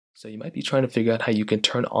So you might be trying to figure out how you can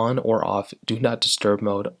turn on or off Do Not Disturb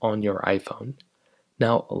mode on your iPhone.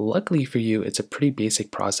 Now, luckily for you, it's a pretty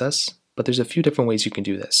basic process, but there's a few different ways you can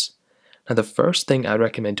do this. Now, the first thing I'd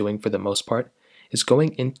recommend doing for the most part is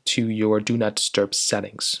going into your Do Not Disturb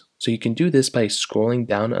settings. So you can do this by scrolling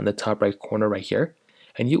down on the top right corner right here,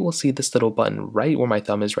 and you will see this little button right where my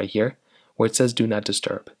thumb is right here, where it says Do Not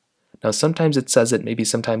Disturb. Now, sometimes it says it, maybe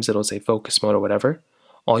sometimes it'll say focus mode or whatever.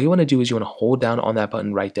 All you want to do is you want to hold down on that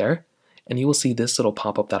button right there, and you will see this little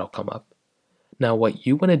pop-up that'll come up. Now, what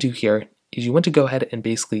you want to do here is you want to go ahead and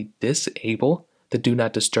basically disable the Do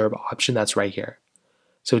Not Disturb option that's right here.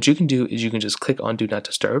 So what you can do is you can just click on Do Not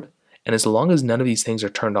Disturb, and as long as none of these things are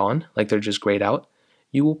turned on, like they're just grayed out,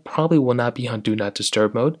 you will not be on Do Not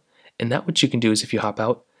Disturb mode. And now what you can do is if you hop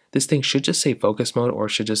out, this thing should just say focus mode or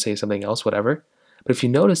should just say something else, whatever. But if you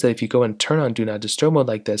notice that if you go and turn on Do Not Disturb mode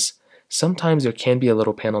like this, sometimes there can be a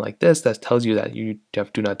little panel like this that tells you that you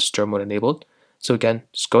have Do Not Disturb mode enabled. So again,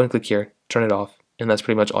 just go and click here, turn it off, and that's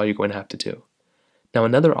pretty much all you're going to have to do. Now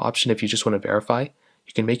another option, if you just want to verify,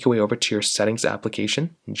 you can make your way over to your settings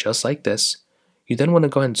application, just like this. You then want to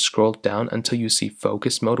go ahead and scroll down until you see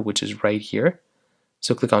focus mode, which is right here.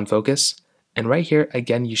 So click on focus, and right here,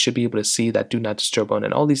 again, you should be able to see that Do Not Disturb mode,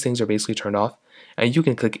 and all these things are basically turned off. And you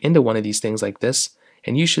can click into one of these things like this,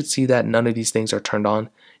 and you should see that none of these things are turned on.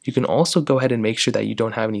 You can also go ahead and make sure that you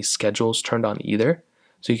don't have any schedules turned on either.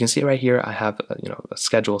 So you can see right here, I have a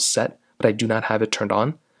schedule set, but I do not have it turned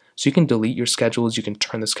on. So you can delete your schedules. You can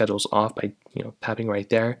turn the schedules off by tapping right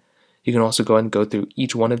there. You can also go ahead and go through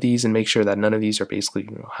each one of these and make sure that none of these are basically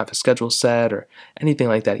have a schedule set or anything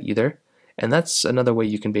like that either. And that's another way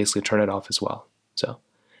you can basically turn it off as well. So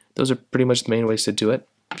those are pretty much the main ways to do it.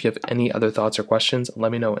 If you have any other thoughts or questions,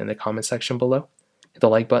 let me know in the comment section below. Hit the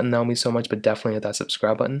like button, that would mean so much, but definitely hit that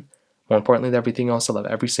subscribe button. More importantly than everything else, I love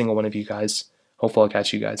every single one of you guys. Hopefully I'll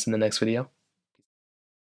catch you guys in the next video.